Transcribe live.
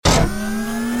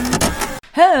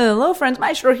Hello friends,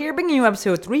 Maestro here, bringing you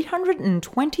episode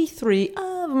 323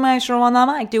 of Maestro on the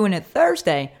Mic, doing it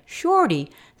Thursday, shorty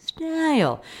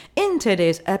style. In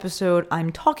today's episode,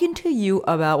 I'm talking to you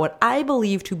about what I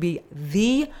believe to be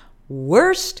the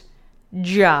worst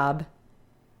job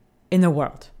in the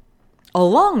world,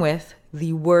 along with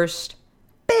the worst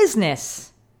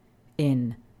business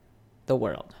in the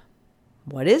world.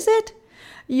 What is it?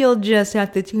 You'll just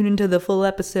have to tune into the full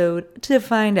episode to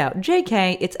find out.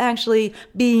 JK, it's actually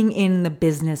being in the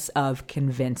business of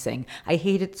convincing. I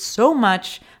hate it so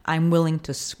much, I'm willing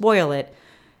to spoil it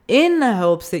in the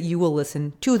hopes that you will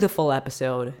listen to the full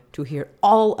episode to hear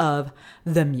all of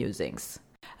the musings.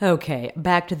 Okay,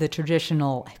 back to the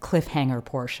traditional cliffhanger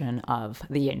portion of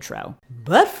the intro.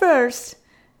 But first,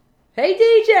 hey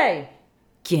DJ,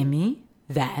 gimme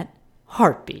that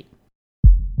heartbeat.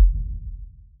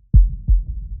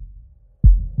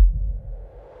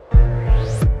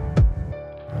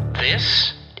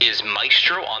 This is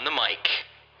Maestro on the Mic,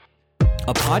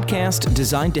 a podcast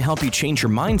designed to help you change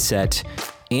your mindset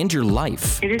and your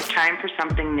life. It is time for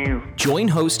something new. Join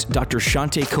host Dr.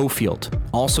 Shante Cofield,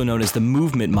 also known as the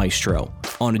Movement Maestro,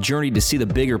 on a journey to see the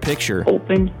bigger picture,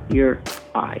 Open your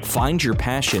eyes. find your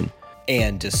passion,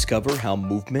 and discover how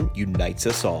movement unites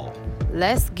us all.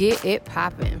 Let's get it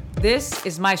poppin'. This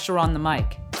is Maestro on the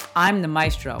Mic. I'm the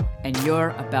Maestro, and you're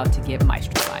about to get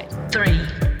maestrofied. 3,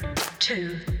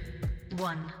 2,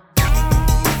 1.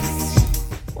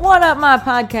 What up, my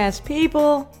podcast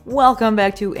people? Welcome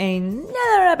back to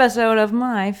another episode of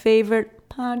my favorite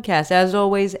podcast. As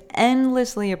always,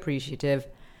 endlessly appreciative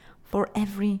for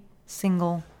every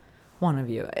single one of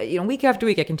you. Week after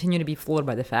week, I continue to be floored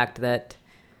by the fact that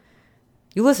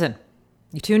you listen,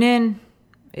 you tune in,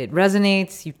 it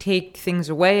resonates, you take things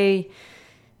away,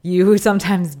 you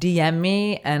sometimes DM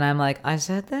me, and I'm like, I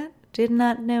said that? Did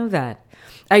not know that.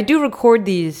 I do record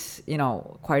these,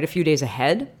 quite a few days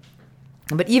ahead.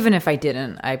 But even if I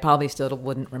didn't, I probably still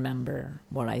wouldn't remember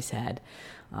what I said.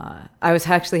 I was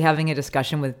actually having a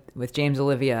discussion with James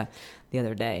Olivia the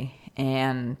other day.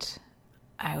 And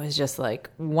I was just like,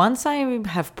 once I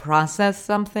have processed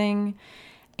something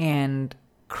and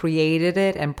created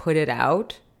it and put it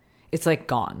out, it's like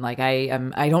gone. Like I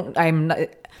don't want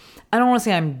to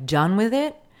say I'm done with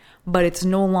it, but it's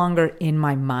no longer in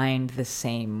my mind the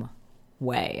same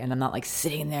way, and I'm not like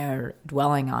sitting there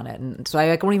dwelling on it, and so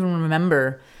I don't even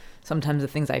remember sometimes the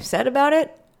things I've said about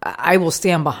it. I will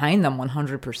stand behind them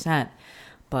 100%,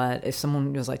 but if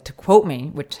someone was like to quote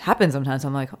me, which happens sometimes,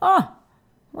 I'm like, oh,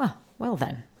 well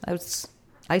then,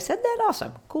 I said that,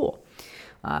 awesome, cool.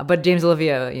 But James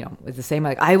Olivia, is the same.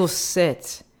 Like I will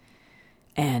sit,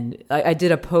 and I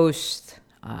did a post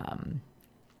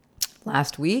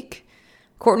last week.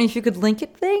 Courtney, if you could link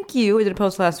it, thank you. I did a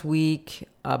post last week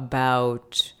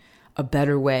about a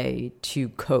better way to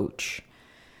coach.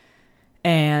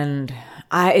 And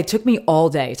it took me all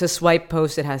day. It's a swipe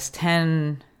post. It has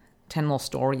 10 little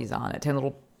stories on it, 10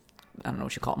 little, I don't know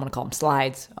what you call them. I'm going to call them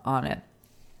slides on it.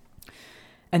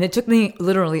 And it took me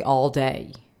literally all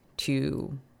day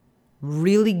to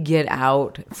really get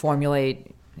out,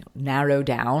 formulate, narrow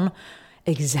down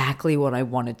exactly what I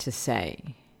wanted to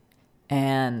say.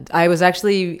 And I was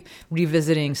actually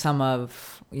revisiting some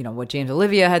of, what James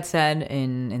Olivia had said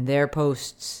in their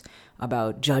posts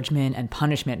about judgment and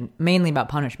punishment, mainly about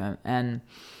punishment, and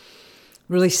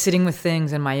really sitting with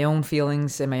things and my own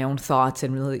feelings and my own thoughts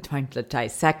and really trying to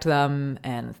dissect them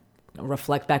and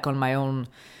reflect back on my own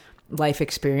life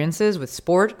experiences with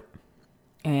sport.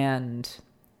 And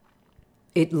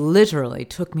it literally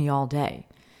took me all day.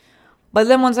 But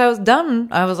then once I was done,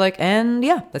 I was like, and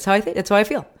yeah, that's how I think. That's how I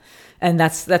feel. And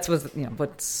that's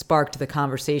what sparked the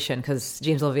conversation, because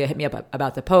James Olivia hit me up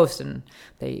about the post, and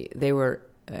they were,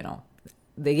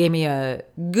 they gave me a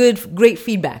great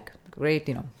feedback,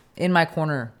 in my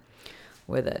corner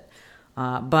with it.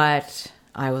 But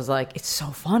I was like, it's so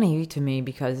funny to me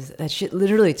because that shit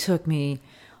literally took me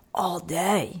all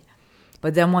day.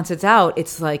 But then once it's out,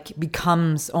 it's like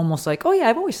becomes almost like, oh yeah,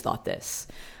 I've always thought this.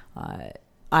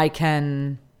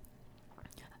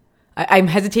 I'm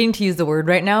hesitating to use the word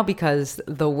right now because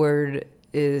the word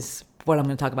is what I'm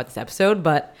going to talk about this episode.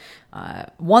 But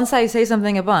once I say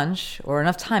something a bunch or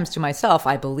enough times to myself,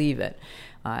 I believe it.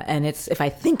 And it's if I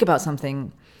think about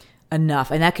something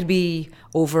enough, and that could be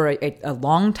over a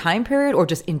long time period or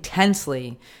just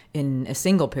intensely in a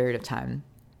single period of time,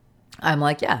 I'm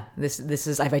like, yeah, this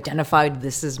is, I've identified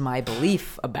this is my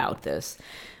belief about this.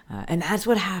 And that's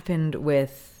what happened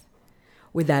with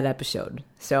that episode.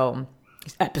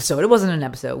 It wasn't an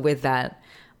episode, with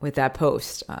that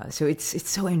post. So it's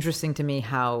so interesting to me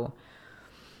how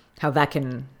how that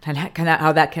can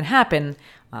happen,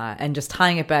 and just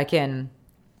tying it back in.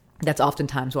 That's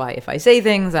oftentimes why if I say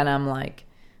things and I'm like,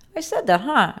 I said that,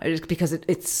 huh? Just because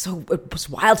it's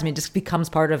wild to me. It just becomes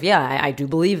part of, I do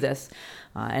believe this.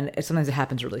 And sometimes it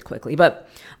happens really quickly. But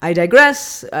I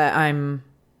digress.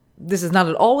 This is not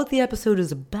at all what the episode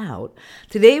is about.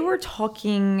 Today we're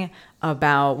talking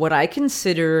about what I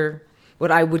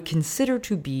would consider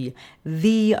to be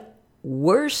the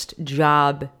worst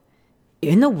job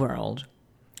in the world,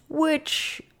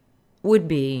 which would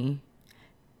be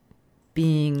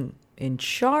being in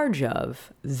charge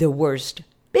of the worst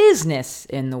business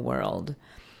in the world,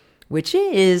 which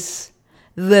is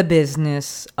the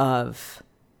business of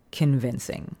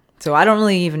convincing. So I don't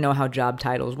really even know how job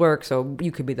titles work. So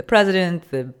you could be the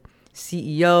president, the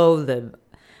CEO,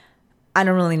 I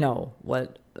don't really know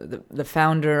what the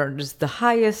founder, just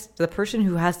the person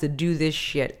who has to do this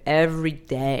shit every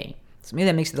day. So maybe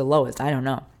that makes it the lowest. I don't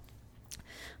know.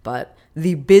 But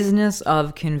the business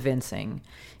of convincing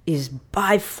is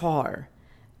by far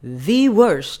the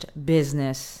worst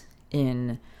business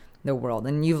in the world.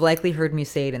 And you've likely heard me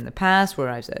say it in the past where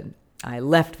I've said, I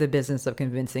left the business of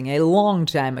convincing a long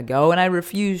time ago and I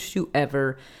refuse to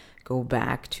ever go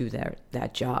back to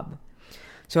that job.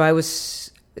 So I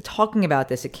was talking about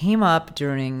this. It came up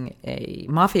during a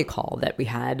Mafia call that we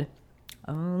had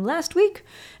last week.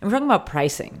 And we're talking about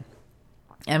pricing.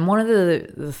 And one of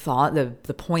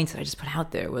the points I just put out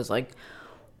there was like,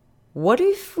 what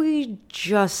if we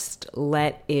just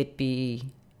let it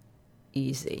be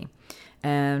easy?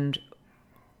 And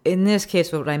in this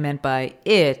case, what I meant by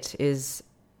it is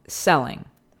selling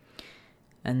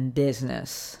and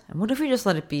business. And what if we just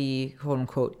let it be, quote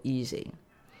unquote, easy?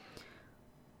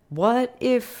 What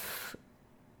if,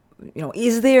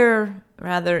 is there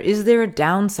a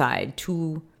downside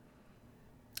to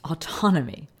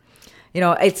autonomy?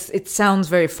 It sounds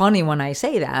very funny when I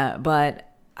say that, but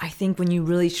I think when you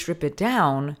really strip it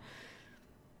down,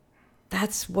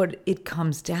 that's what it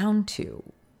comes down to.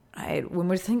 Right? When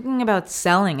we're thinking about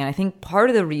selling, and I think part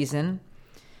of the reason,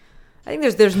 I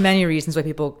think there's many reasons why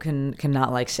people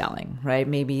cannot like selling, right?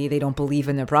 Maybe they don't believe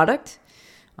in their product.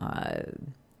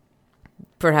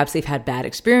 Perhaps they've had bad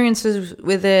experiences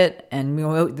with it, and we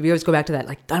always go back to that,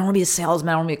 like, I don't want to be a salesman,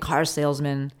 I don't want to be a car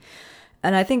salesman.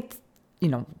 And I think,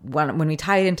 when we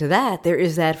tie it into that, there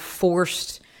is that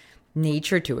forced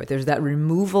nature to it. There's that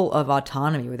removal of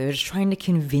autonomy where they're just trying to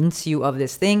convince you of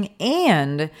this thing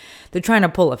and they're trying to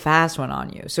pull a fast one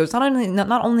on you. So it's not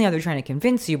only are they trying to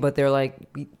convince you, but they're like,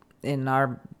 it's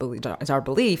our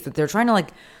belief that they're trying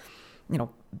to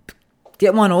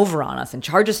get one over on us and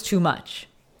charge us too much.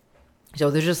 So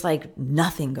there's just like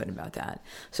nothing good about that.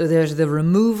 So there's the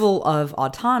removal of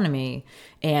autonomy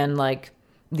and like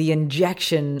the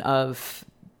injection of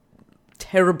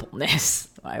terribleness,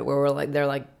 right? Where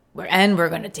we're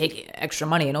going to take extra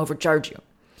money and overcharge you.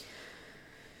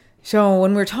 So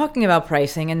when we're talking about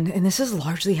pricing, and this is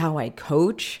largely how I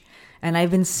coach, and I've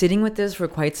been sitting with this for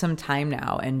quite some time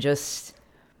now and just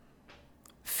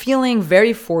feeling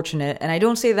very fortunate. And I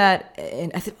don't say that,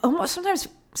 and I think almost sometimes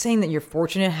saying that you're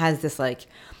fortunate has this like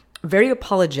very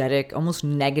apologetic, almost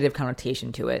negative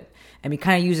connotation to it. And we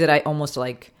kind of use it, I almost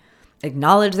like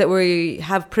acknowledge that we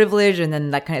have privilege, and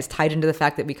then that kind of is tied into the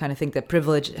fact that we kind of think that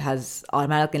privilege has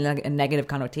automatically a negative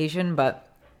connotation.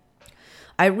 But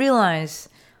I realize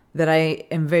that I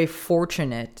am very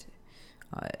fortunate,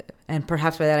 and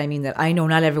perhaps by that I mean that I know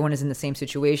not everyone is in the same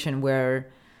situation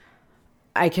where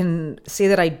I can say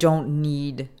that I don't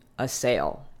need a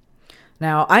sale.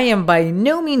 Now, I am by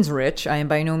no means rich. I am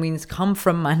by no means come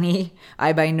from money.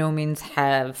 I by no means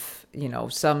have,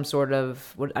 some sort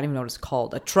of, I don't even know what it's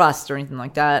called, a trust or anything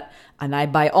like that. And I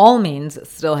by all means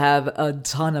still have a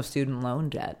ton of student loan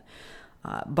debt.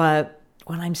 But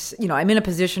when I'm in a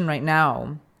position right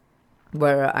now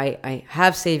where I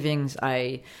have savings,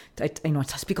 I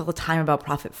speak all the time about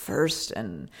profit first.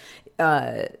 And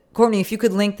Courtney, if you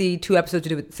could link the 2 episodes to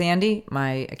do with Sandy,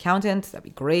 my accountant, that'd be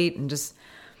great. And just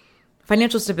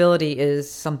financial stability is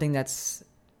something that's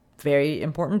very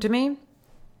important to me.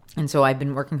 And so I've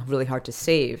been working really hard to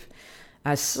save.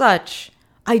 As such,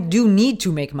 I do need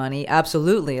to make money,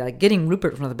 absolutely. Like getting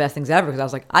Rupert was one of the best things ever because I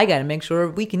was like, I got to make sure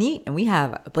we can eat and we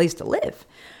have a place to live.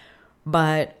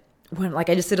 But when I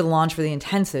just did a launch for the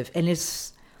intensive, and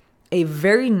it's a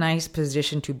very nice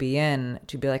position to be in,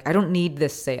 to be like, I don't need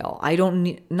this sale. I don't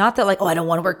need, not that like, I don't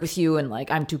want to work with you and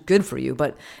like, I'm too good for you.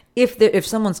 But if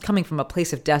someone's coming from a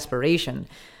place of desperation,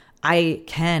 I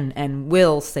can and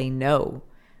will say no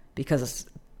because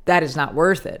that is not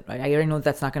worth it. Right? I already know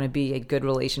that's not going to be a good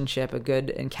relationship, a good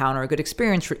encounter, a good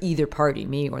experience for either party,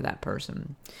 me or that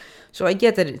person. So I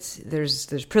get that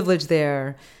there's privilege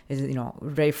there.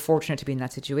 Very fortunate to be in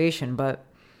that situation, but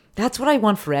that's what I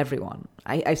want for everyone.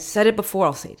 I've said it before,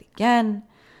 I'll say it again.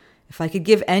 If I could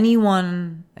give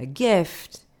anyone a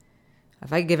gift,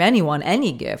 if I could give anyone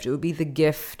any gift, it would be the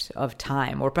gift of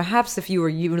time. Or perhaps if you were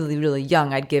really, really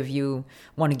young, I'd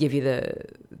want to give you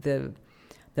the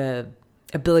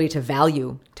ability to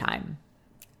value time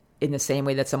in the same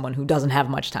way that someone who doesn't have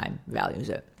much time values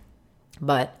it.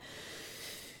 But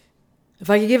if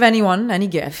I could give anyone any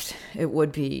gift, it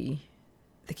would be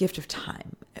the gift of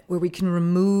time, where we can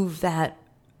remove that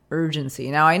urgency.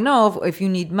 Now, I know if you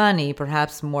need money,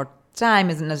 perhaps more time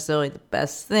isn't necessarily the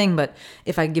best thing, but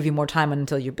if I give you more time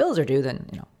until your bills are due,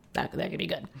 then, that could be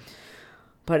good.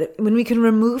 But when we can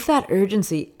remove that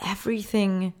urgency,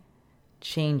 everything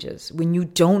changes. When you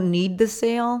don't need the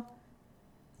sale,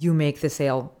 you make the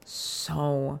sale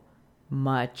so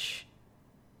much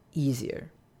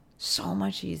easier. So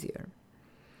much easier.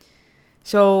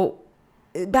 So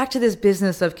back to this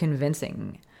business of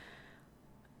convincing.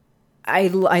 I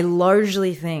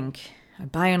largely think,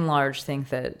 by and large, think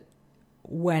that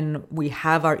when we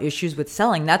have our issues with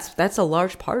selling, that's a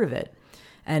large part of it.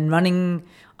 And running,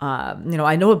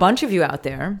 I know a bunch of you out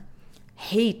there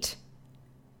hate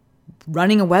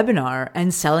running a webinar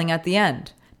and selling at the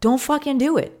end. Don't fucking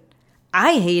do it.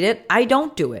 I hate it. I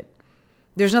don't do it.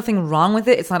 There's nothing wrong with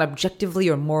it. It's not objectively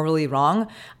or morally wrong.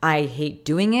 I hate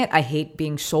doing it. I hate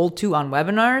being sold to on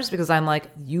webinars because I'm like,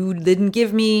 you didn't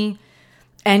give me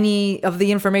any of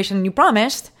the information you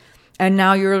promised. And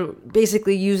now you're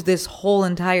basically used this whole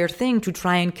entire thing to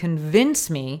try and convince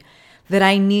me that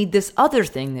I need this other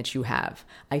thing that you have.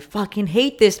 I fucking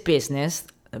hate this business,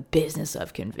 the business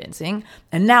of convincing.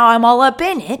 And now I'm all up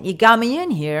in it. You got me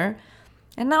in here.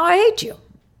 And now I hate you.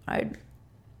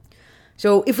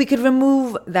 So if we could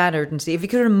remove that urgency, if we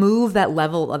could remove that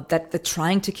level of the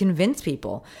trying to convince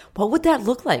people, what would that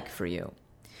look like for you?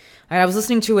 I was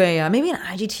listening to maybe an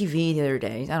IGTV the other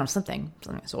day. I don't know, something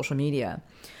on social media.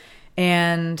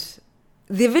 And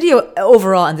the video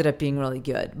overall ended up being really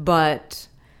good. But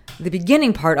the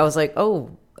beginning part, I was like,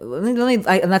 oh,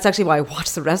 and that's actually why I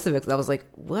watched the rest of it. Because I was like,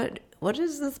 what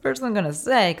is this person going to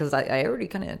say? Because I already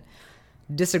kind of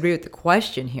disagree with the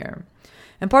question here.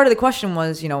 And part of the question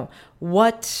was,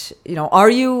 are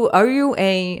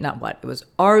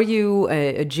you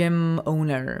a gym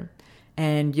owner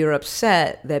and you're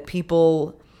upset that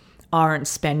people aren't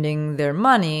spending their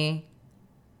money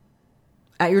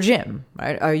at your gym,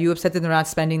 right? Are you upset that they're not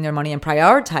spending their money and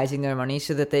prioritizing their money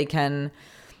so that they can,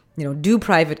 do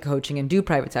private coaching and do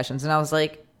private sessions? And I was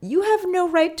like, you have no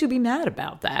right to be mad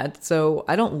about that. So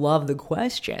I don't love the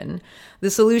question. The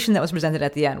solution that was presented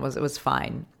at the end was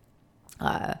fine.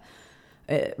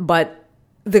 But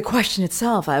the question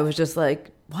itself, I was just like,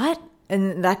 what?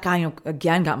 And that guy,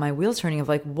 again, got my wheels turning of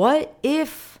like, what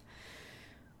if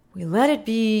we let it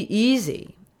be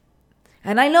easy?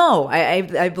 And I know,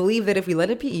 I believe that if we let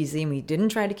it be easy and we didn't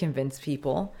try to convince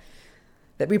people,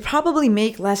 that we probably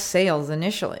make less sales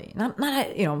initially. Not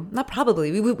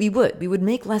probably, we would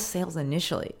make less sales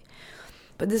initially.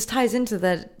 But this ties into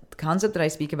that concept that I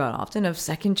speak about often of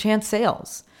second chance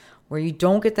sales, where you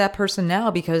don't get that person now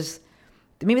because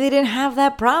maybe they didn't have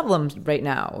that problem right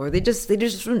now, or they just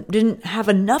didn't have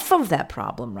enough of that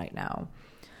problem right now.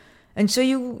 And so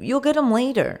you'll get them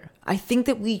later. I think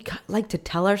that we like to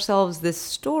tell ourselves this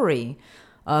story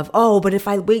of, but if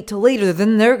I wait till later,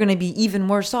 then they're going to be even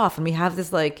worse off. And we have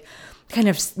this like kind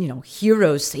of,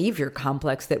 hero savior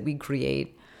complex that we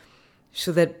create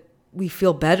so that we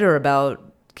feel better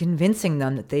about convincing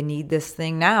them that they need this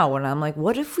thing now. And I'm like,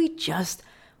 what if we just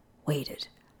waited?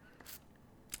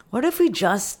 What if we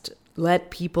just let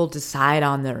people decide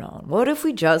on their own? What if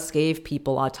we just gave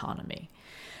people autonomy?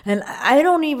 And I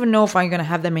don't even know if I'm going to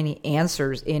have that many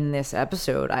answers in this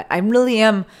episode. I really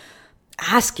am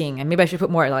asking, and maybe I should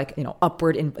put more like,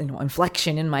 upward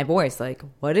inflection in my voice. Like,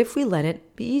 what if we let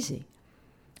it be easy?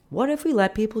 What if we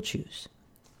let people choose?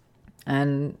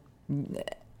 And,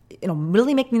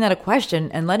 really making that a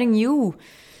question and letting you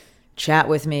chat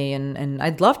with me. And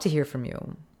I'd love to hear from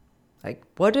you. Like,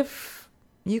 what if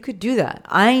you could do that?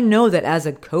 I know that as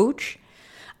a coach,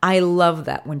 I love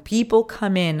that when people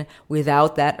come in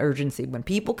without that urgency, when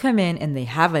people come in and they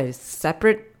have a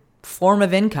separate form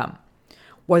of income,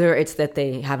 whether it's that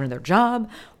they have another job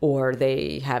or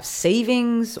they have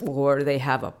savings or they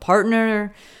have a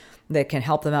partner that can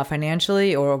help them out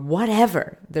financially or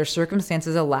whatever their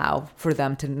circumstances allow for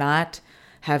them to not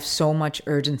have so much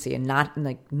urgency and not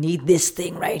like need this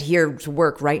thing right here to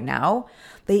work right now,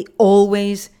 they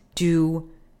always do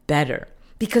better.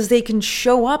 Because they can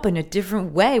show up in a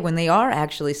different way when they are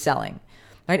actually selling.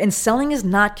 right? And selling is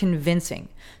not convincing.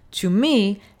 To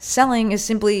me, selling is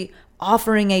simply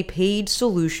offering a paid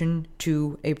solution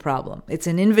to a problem. It's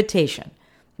an invitation.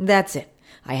 That's it.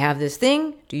 I have this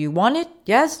thing. Do you want it?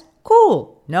 Yes?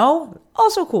 Cool. No?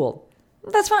 Also cool.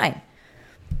 That's fine.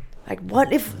 Like,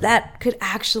 what if that could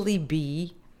actually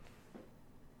be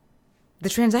the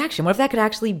transaction? What if that could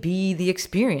actually be the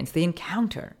experience, the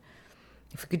encounter?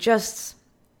 If we could just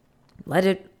let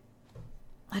it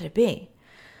be.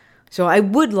 So I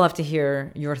would love to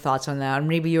hear your thoughts on that, and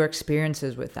maybe your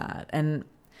experiences with that. And,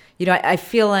 I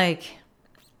feel like,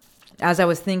 as I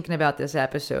was thinking about this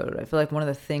episode, I feel like one of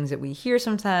the things that we hear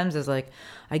sometimes is like,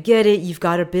 I get it, you've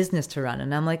got a business to run.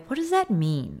 And I'm like, what does that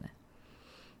mean?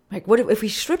 Like, what if we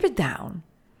strip it down?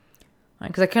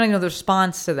 Because I kind of know the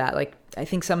response to that. Like, I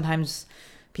think sometimes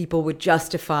people would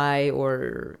justify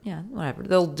whatever.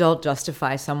 They'll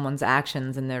justify someone's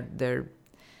actions and they're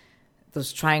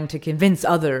those trying to convince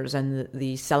others and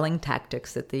the selling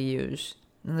tactics that they use.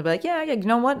 And they'll be like, yeah, you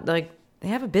know what? Like, they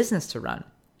have a business to run.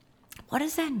 What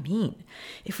does that mean?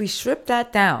 If we strip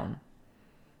that down,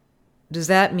 does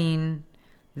that mean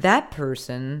that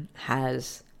person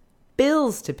has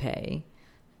bills to pay,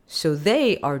 so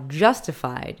they are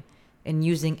justified in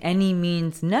using any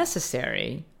means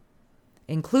necessary,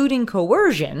 including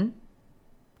coercion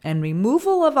and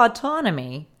removal of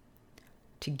autonomy,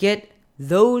 to get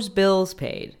those bills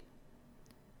paid,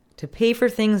 to pay for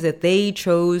things that they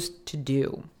chose to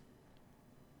do?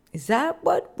 Is that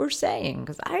what we're saying?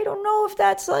 Because I don't know if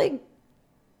that's like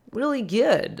really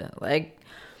good. Like,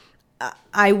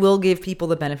 I will give people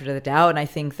the benefit of the doubt, and I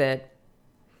think that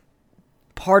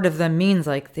part of them means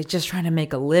like they're just trying to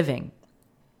make a living.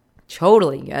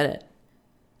 Totally get it.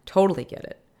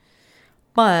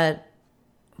 But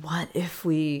what if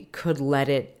we could let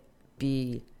it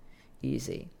be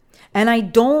easy? And I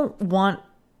don't want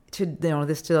to,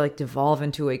 this to like devolve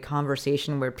into a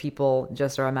conversation where people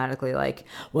just are automatically like,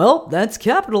 well, that's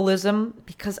capitalism,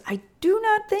 because I do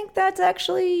not think that's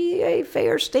actually a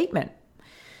fair statement.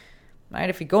 Right?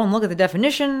 If you go and look at the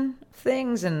definition of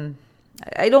things, and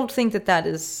I don't think that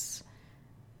is,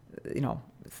 that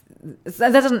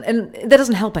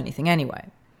doesn't help anything anyway.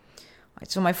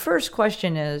 Right, so my first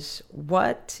question is,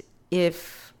 what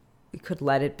if we could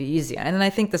let it be easy? And then I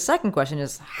think the second question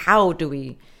is, how do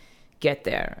we get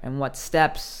there, and what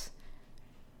steps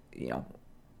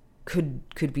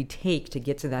could we take to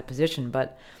get to that position?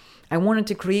 But I wanted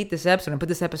to create this episode and put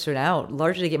this episode out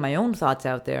largely to get my own thoughts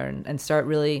out there and start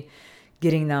really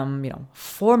getting them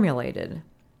formulated,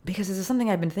 because this is something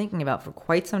I've been thinking about for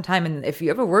quite some time. And if you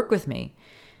ever work with me,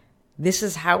 this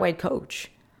is how I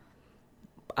coach.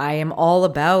 I am all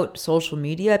about social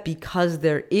media because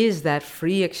there is that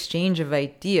free exchange of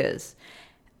ideas.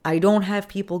 I don't have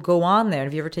people go on there.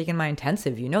 If you've ever taken my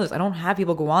intensive, you know this. I don't have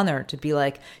people go on there to be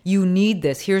like, you need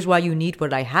this. Here's why you need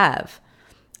what I have.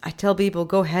 I tell people,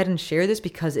 go ahead and share this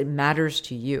because it matters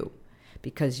to you,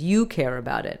 because you care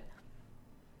about it.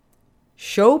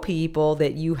 Show people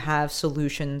that you have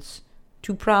solutions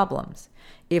to problems.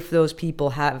 If those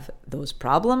people have those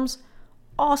problems,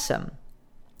 awesome.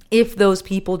 If those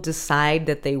people decide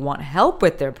that they want help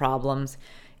with their problems,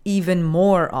 even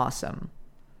more awesome.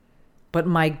 But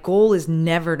my goal is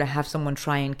never to have someone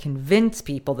try and convince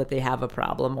people that they have a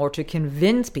problem, or to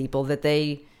convince people that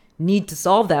they need to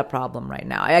solve that problem right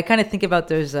now. I kind of think about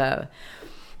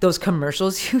those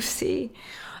commercials you see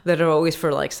that are always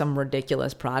for like some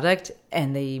ridiculous product,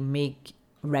 and they make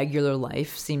regular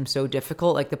life seem so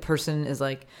difficult. Like the person is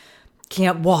like,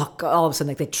 can't walk, all of a sudden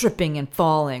like they're tripping and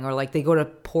falling, or like they go to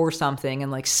pour something and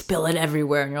like spill it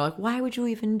everywhere, and you're like, why would you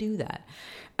even do that?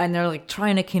 And they're like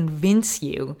trying to convince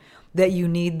you that you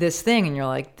need this thing, and you're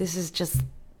like, this is just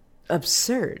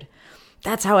absurd.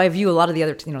 That's how I view a lot of the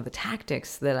other, the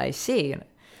tactics that I see. And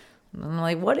I'm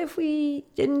like, what if we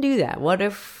didn't do that? What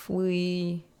if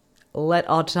we let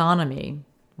autonomy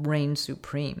reign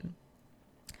supreme?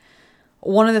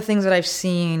 One of the things that I've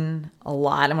seen a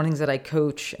lot, and one of the things that I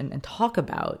coach and talk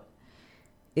about,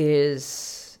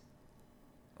 is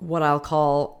what I'll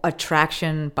call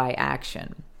attraction by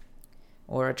action,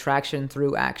 or attraction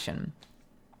through action.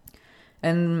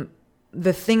 And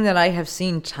the thing that I have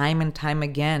seen time and time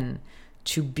again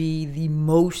to be the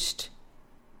most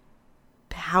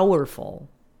powerful,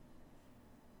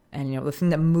 and the thing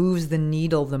that moves the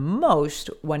needle the most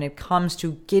when it comes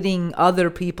to getting other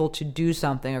people to do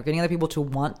something, or getting other people to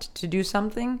want to do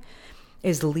something,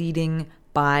 is leading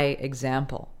by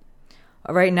example.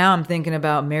 Right now I'm thinking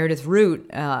about Meredith Root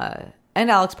and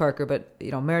Alex Parker, but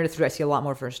Meredith Root I see a lot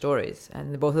more of her stories,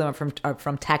 and both of them are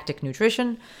from Tactic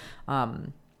Nutrition.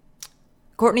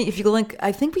 Courtney, if you link,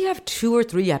 I think we have 2 or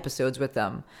 3 episodes with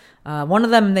them. One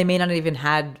of them, they may not even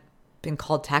had been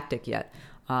called Tactic yet.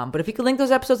 But if you could link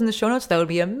those episodes in the show notes, that would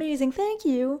be amazing. Thank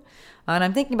you. And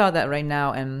I'm thinking about that right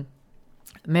now. And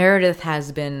Meredith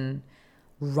has been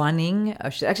running.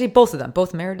 Actually, both of them,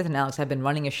 both Meredith and Alex, have been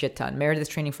running a shit ton. Meredith is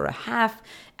training for a half.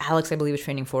 Alex, I believe, is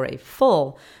training for a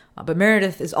full. But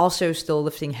Meredith is also still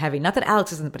lifting heavy. Not that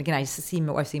Alex isn't, but again, I see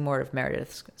more of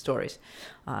Meredith's stories.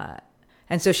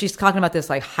 And so she's talking about this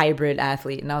like hybrid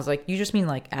athlete. And I was like, you just mean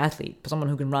like athlete, someone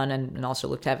who can run and also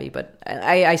lift heavy. But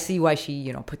I see why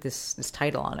she, put this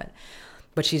title on it.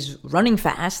 But she's running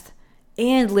fast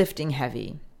and lifting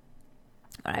heavy.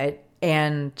 Right?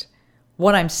 And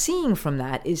what I'm seeing from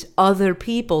that is other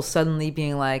people suddenly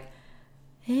being like,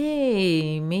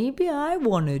 hey, maybe I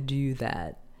want to do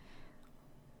that.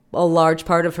 A large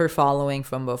part of her following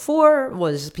from before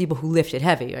was people who lifted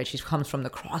heavy. Right? She comes from the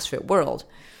CrossFit world.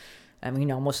 And we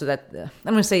know most of that, I'm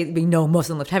going to say we know most of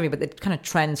them lift heavy, but it kind of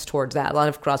trends towards that. A lot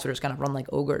of CrossFitters kind of run like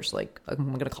ogres, like I'm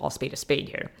going to call a spade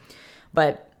here.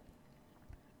 But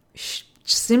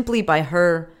simply by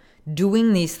her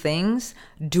doing these things,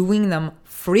 doing them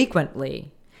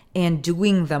frequently, and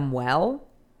doing them well,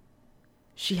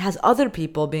 she has other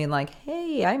people being like,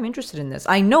 hey, I'm interested in this.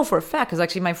 I know for a fact, because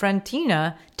actually my friend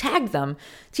Tina tagged them.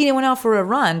 Tina went out for a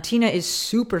run. Tina is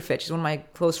super fit. She's one of my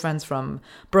close friends from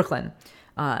Brooklyn.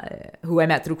 Who I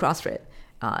met through CrossFit.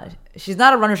 She's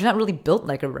not a runner. She's not really built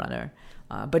like a runner.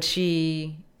 But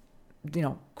she,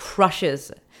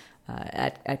 crushes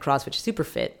at CrossFit. She's super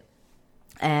fit.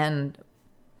 And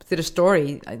did a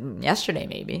story yesterday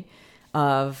maybe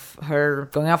of her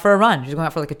going out for a run. She's going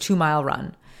out for like a 2-mile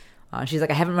run. She's like,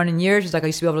 I haven't run in years. She's like, I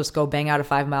used to be able to just go bang out a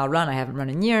 5-mile run. I haven't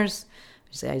run in years.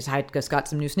 She said, I just got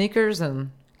some new sneakers and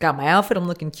got my outfit. I'm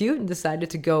looking cute and decided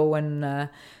to go and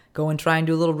try and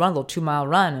do a little 2-mile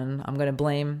run, and I'm going to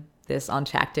blame this on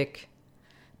Tactic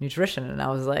Nutrition. And I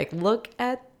was like, look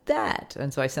at that.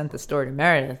 And so I sent the story to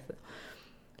Meredith.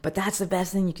 But that's the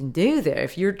best thing you can do there.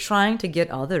 If you're trying to get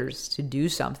others to do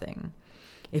something,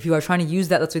 if you are trying to use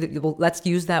that, let's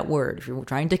use that word. If you're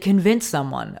trying to convince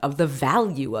someone of the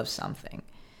value of something,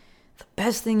 the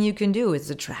best thing you can do is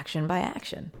attraction by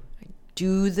action.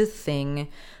 Do the thing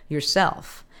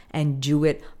yourself, and do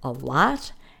it a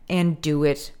lot, and do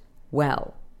it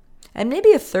well. And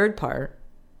maybe a third part,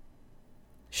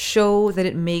 show that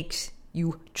it makes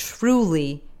you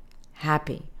truly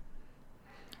happy.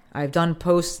 I've done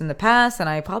posts in the past, and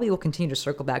I probably will continue to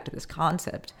circle back to this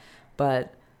concept,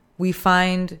 but we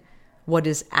find what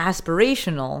is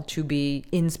aspirational to be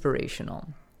inspirational.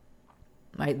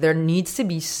 Right? There needs to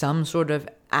be some sort of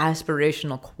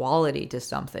aspirational quality to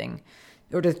something,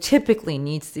 or there typically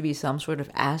needs to be some sort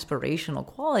of aspirational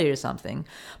quality to something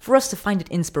for us to find it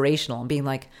inspirational and being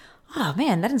like, oh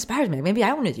man, that inspires me. Maybe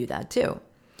I want to do that too.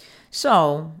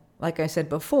 So, like I said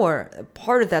before,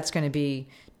 part of that's going to be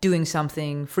doing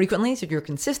something frequently, so your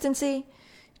consistency,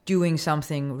 doing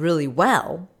something really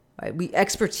well. Right? We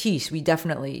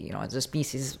definitely, as a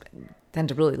species, tend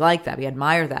to really like that. We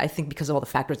admire that. I think because of all the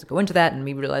factors that go into that, and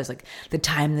we realize like the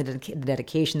time, the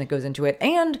dedication that goes into it,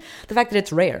 and the fact that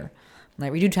it's rare.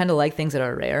 Like, we do tend to like things that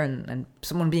are rare, and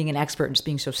someone being an expert and just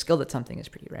being so skilled at something is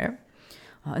pretty rare.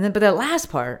 But that last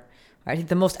part, I think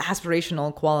the most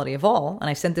aspirational quality of all, and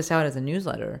I sent this out as a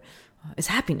newsletter, is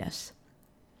happiness.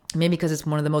 Maybe because it's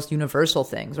one of the most universal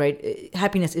things, right?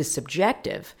 Happiness is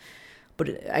subjective,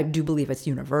 but I do believe it's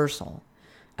universal.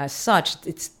 As such,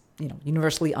 it's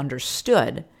universally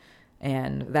understood,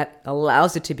 and that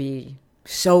allows it to be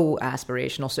so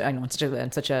aspirational. So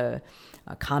on such a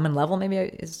common level, maybe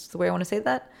is the way I want to say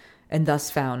that, and thus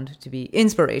found to be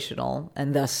inspirational,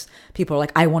 and thus people are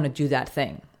like, I want to do that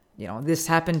thing. This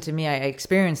happened to me. I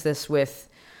experienced this with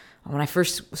when I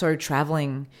first started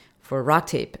traveling for Rock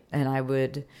Tape, and I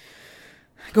would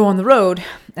go on the road,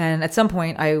 and at some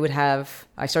point I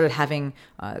started having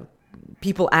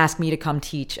people ask me to come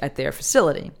teach at their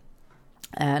facility,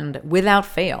 and without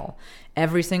fail,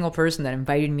 every single person that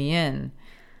invited me in,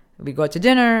 we'd go out to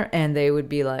dinner, and they would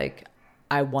be like,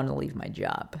 I want to leave my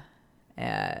job.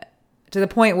 To the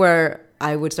point where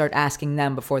I would start asking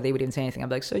them before they would even say anything. I'd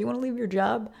be like, so you want to leave your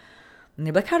job? And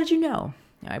they'd be like, how did you know?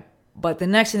 But the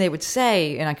next thing they would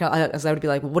say, and I would be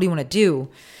like, well, what do you want to do?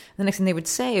 The next thing they would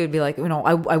say, it would be like,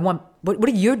 I want, what are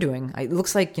you doing? It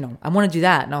looks like, I want to do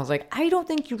that. And I was like, I don't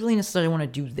think you really necessarily want to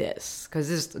do this, because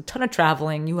there's a ton of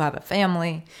traveling. You have a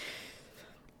family.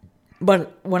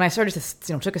 But when I started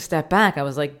to, took a step back, I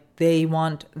was like, they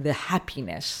want the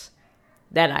happiness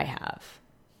that I have.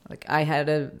 Like, I had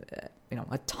a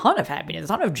ton of happiness, a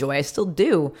ton of joy. I still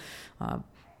do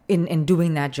in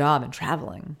doing that job and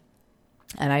traveling.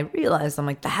 And I realized, I'm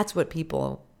like, that's what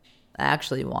people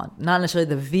actually want, not necessarily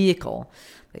the vehicle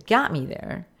that got me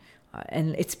there.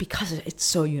 And it's because it's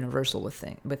so universal with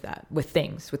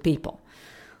people.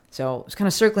 So it's kind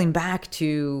of circling back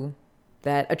to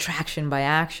that attraction by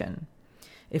action.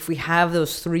 If we have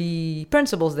those three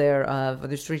principles there or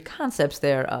those three concepts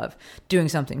there of doing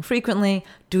something frequently,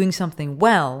 doing something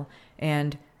well,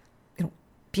 and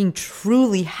being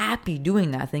truly happy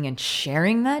doing that thing and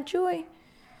sharing that joy,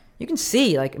 you can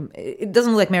see, like, it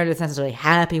doesn't look like Meredith's necessarily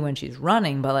happy when she's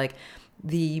running, but like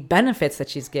the benefits that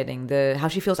she's getting, how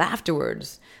she feels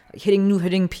afterwards, hitting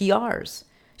PRs.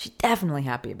 She's definitely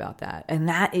happy about that. And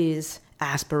that is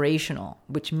aspirational,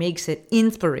 which makes it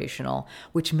inspirational,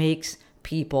 which makes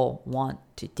people want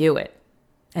to do it.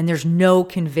 And there's no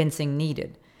convincing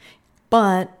needed.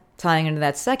 But tying into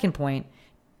that second point,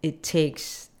 it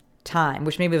takes time,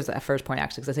 which maybe was that first point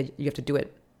actually, because I said you have to do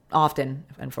it often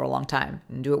and for a long time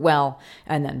and do it well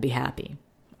and then be happy.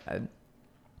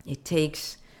 It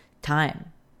takes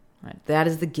time. Right? That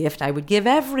is the gift I would give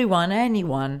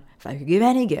anyone, if I could give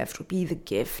any gift, would be the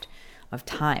gift of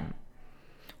time.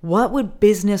 What would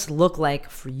business look like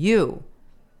for you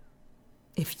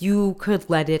if you could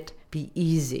let it be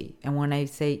easy? And when I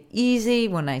say easy,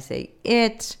 when I say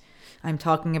it, I'm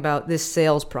talking about this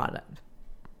sales product.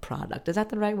 Is that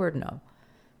the right word? No.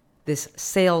 This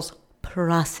sales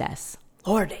process.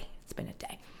 Lordy, it's been a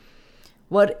day.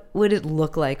 What would it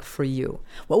look like for you?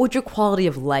 What would your quality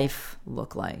of life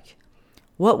look like?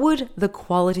 What would the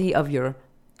quality of your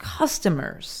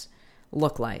customers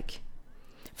look like?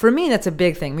 For me, that's a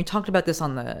big thing. We talked about this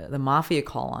on the Mafia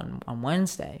call on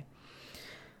Wednesday.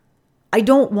 I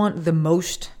don't want the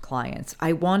most clients.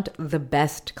 I want the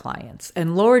best clients.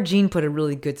 And Laura Jean put a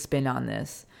really good spin on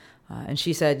this. And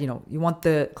she said, you want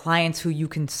the clients who you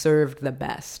can serve the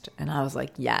best. And I was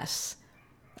like, yes,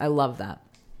 I love that.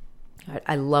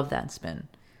 I love that spin.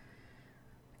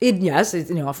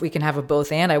 If we can have a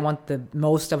both and, I want the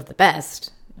most of the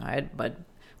best, right?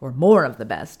 Or more of the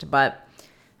best. But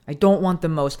I don't want the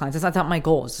most clients. That's not my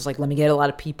goal. It's just like, let me get a lot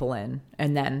of people in.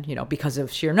 And then, because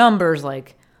of sheer numbers,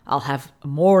 like I'll have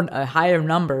a higher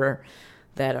number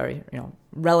that are,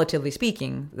 relatively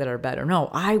speaking, that are better. No,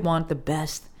 I want the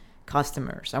best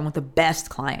customers. I want the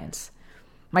best clients.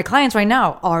 My clients right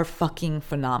now are fucking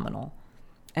phenomenal.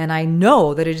 And I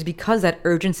know that it is because that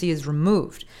urgency is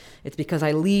removed. It's because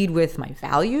I lead with my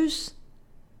values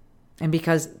and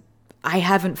because I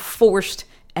haven't forced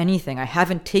anything. I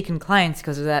haven't taken clients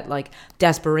because of that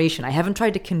desperation. I haven't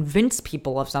tried to convince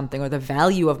people of something or the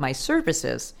value of my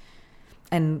services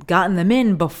and gotten them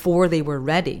in before they were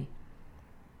ready.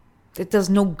 It does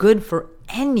no good for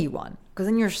anyone. Because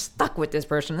then you're stuck with this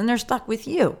person, and they're stuck with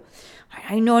you.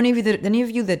 I know any of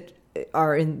you that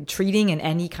are in treating in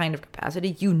any kind of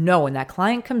capacity, when that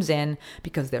client comes in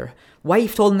because their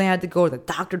wife told them they had to go, or the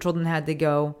doctor told them they had to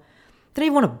go, they don't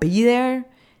even want to be there.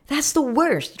 That's the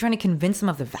worst. You're trying to convince them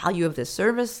of the value of this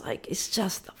service. It's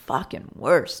just the fucking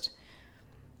worst.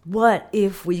 What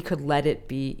if we could let it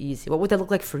be easy? What would that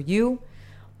look like for you?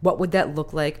 What would that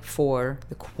look like for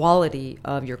the quality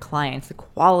of your clients, the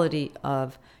quality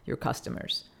of your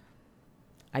customers?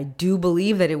 I do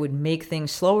believe that it would make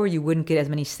things slower. You wouldn't get as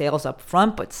many sales up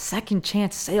front, but second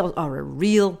chance sales are a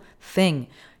real thing.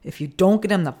 If you don't get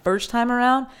them the first time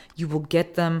around, you will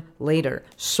get them later.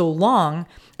 So long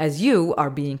as you are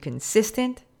being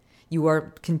consistent, you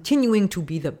are continuing to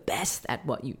be the best at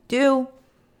what you do,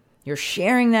 you're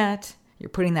sharing that, you're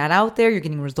putting that out there, you're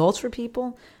getting results for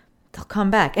people, they'll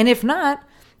come back. And if not,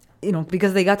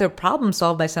 because they got their problem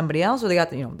solved by somebody else, or they got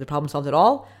the problem solved at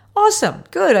all, awesome,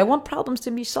 good. I want problems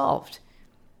to be solved.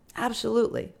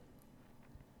 Absolutely.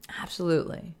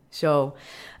 So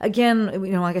again,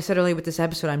 like I said earlier with this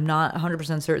episode, I'm not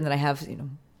 100% certain that I have,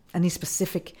 any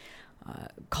specific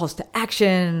calls to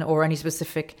action or any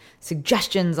specific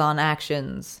suggestions on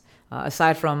actions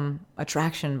aside from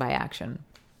attraction by action.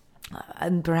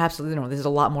 And perhaps, this is a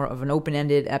lot more of an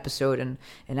open-ended episode and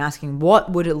asking,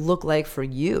 what would it look like for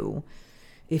you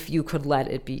if you could let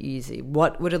it be easy?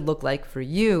 What would it look like for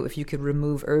you if you could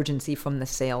remove urgency from the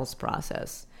sales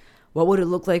process? What would it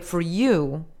look like for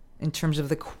you in terms of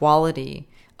the quality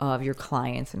of your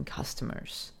clients and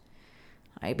customers?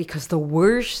 Right? Because the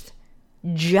worst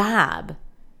job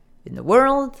in the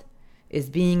world is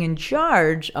being in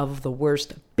charge of the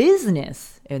worst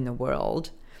business in the world,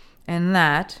 and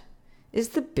that is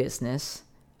the business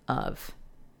of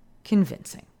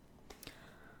convincing.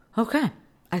 Okay,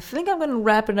 I think I'm going to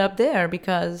wrap it up there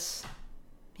because,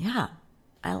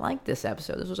 I like this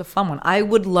episode. This was a fun one. I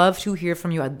would love to hear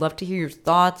from you. I'd love to hear your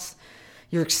thoughts,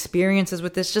 your experiences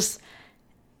with this, just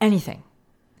anything.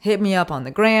 Hit me up on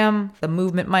the gram, the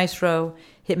Movement Maestro.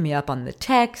 Hit me up on the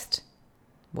text.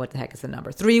 What the heck is the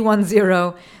number?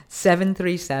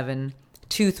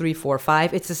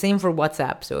 310-737-2345. It's the same for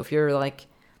WhatsApp. So if you're like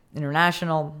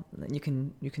international, you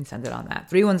can send it on that.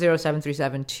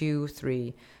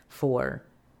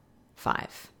 310-737-2345.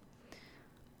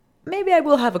 Maybe I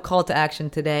will have a call to action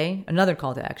today. Another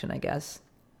call to action, I guess.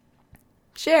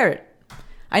 Share it.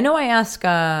 I know I ask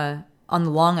on the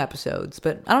long episodes,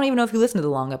 but I don't even know if you listen to the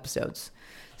long episodes.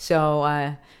 So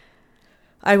I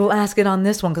will ask it on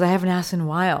this one because I haven't asked in a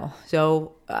while.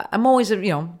 So I'm always,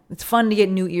 it's fun to get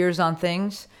new ears on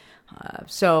things.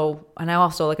 And I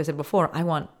also, like I said before, I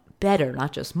want better,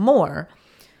 not just more.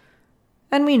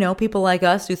 And we know people like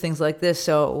us do things like this.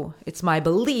 So it's my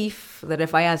belief that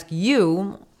if I ask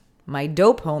you, my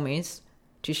dope homies,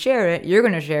 to share it, you're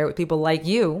going to share it with people like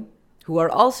you who are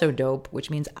also dope, which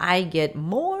means I get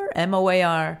more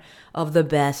MOAR of the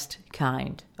best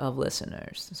kind of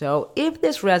listeners. So if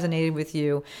this resonated with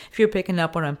you, if you're picking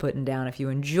up what I'm putting down, if you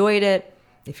enjoyed it,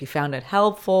 if you found it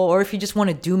helpful, or if you just want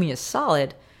to do me a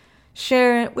solid,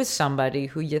 share it with somebody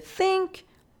who you think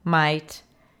might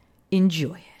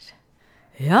enjoy it.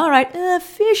 All right,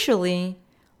 officially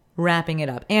wrapping it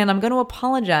up. And I'm going to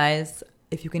apologize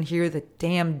if you can hear the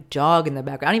damn dog in the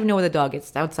background. I don't even know where the dog is.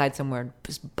 It's outside somewhere,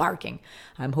 just barking.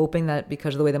 I'm hoping that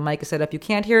because of the way the mic is set up, you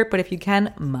can't hear it, but if you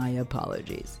can, my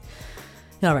apologies.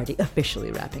 Alrighty,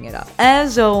 officially wrapping it up.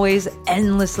 As always,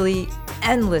 endlessly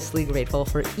grateful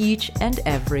for each and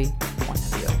every one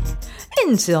of you.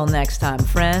 Until next time,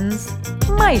 friends,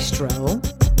 Maestro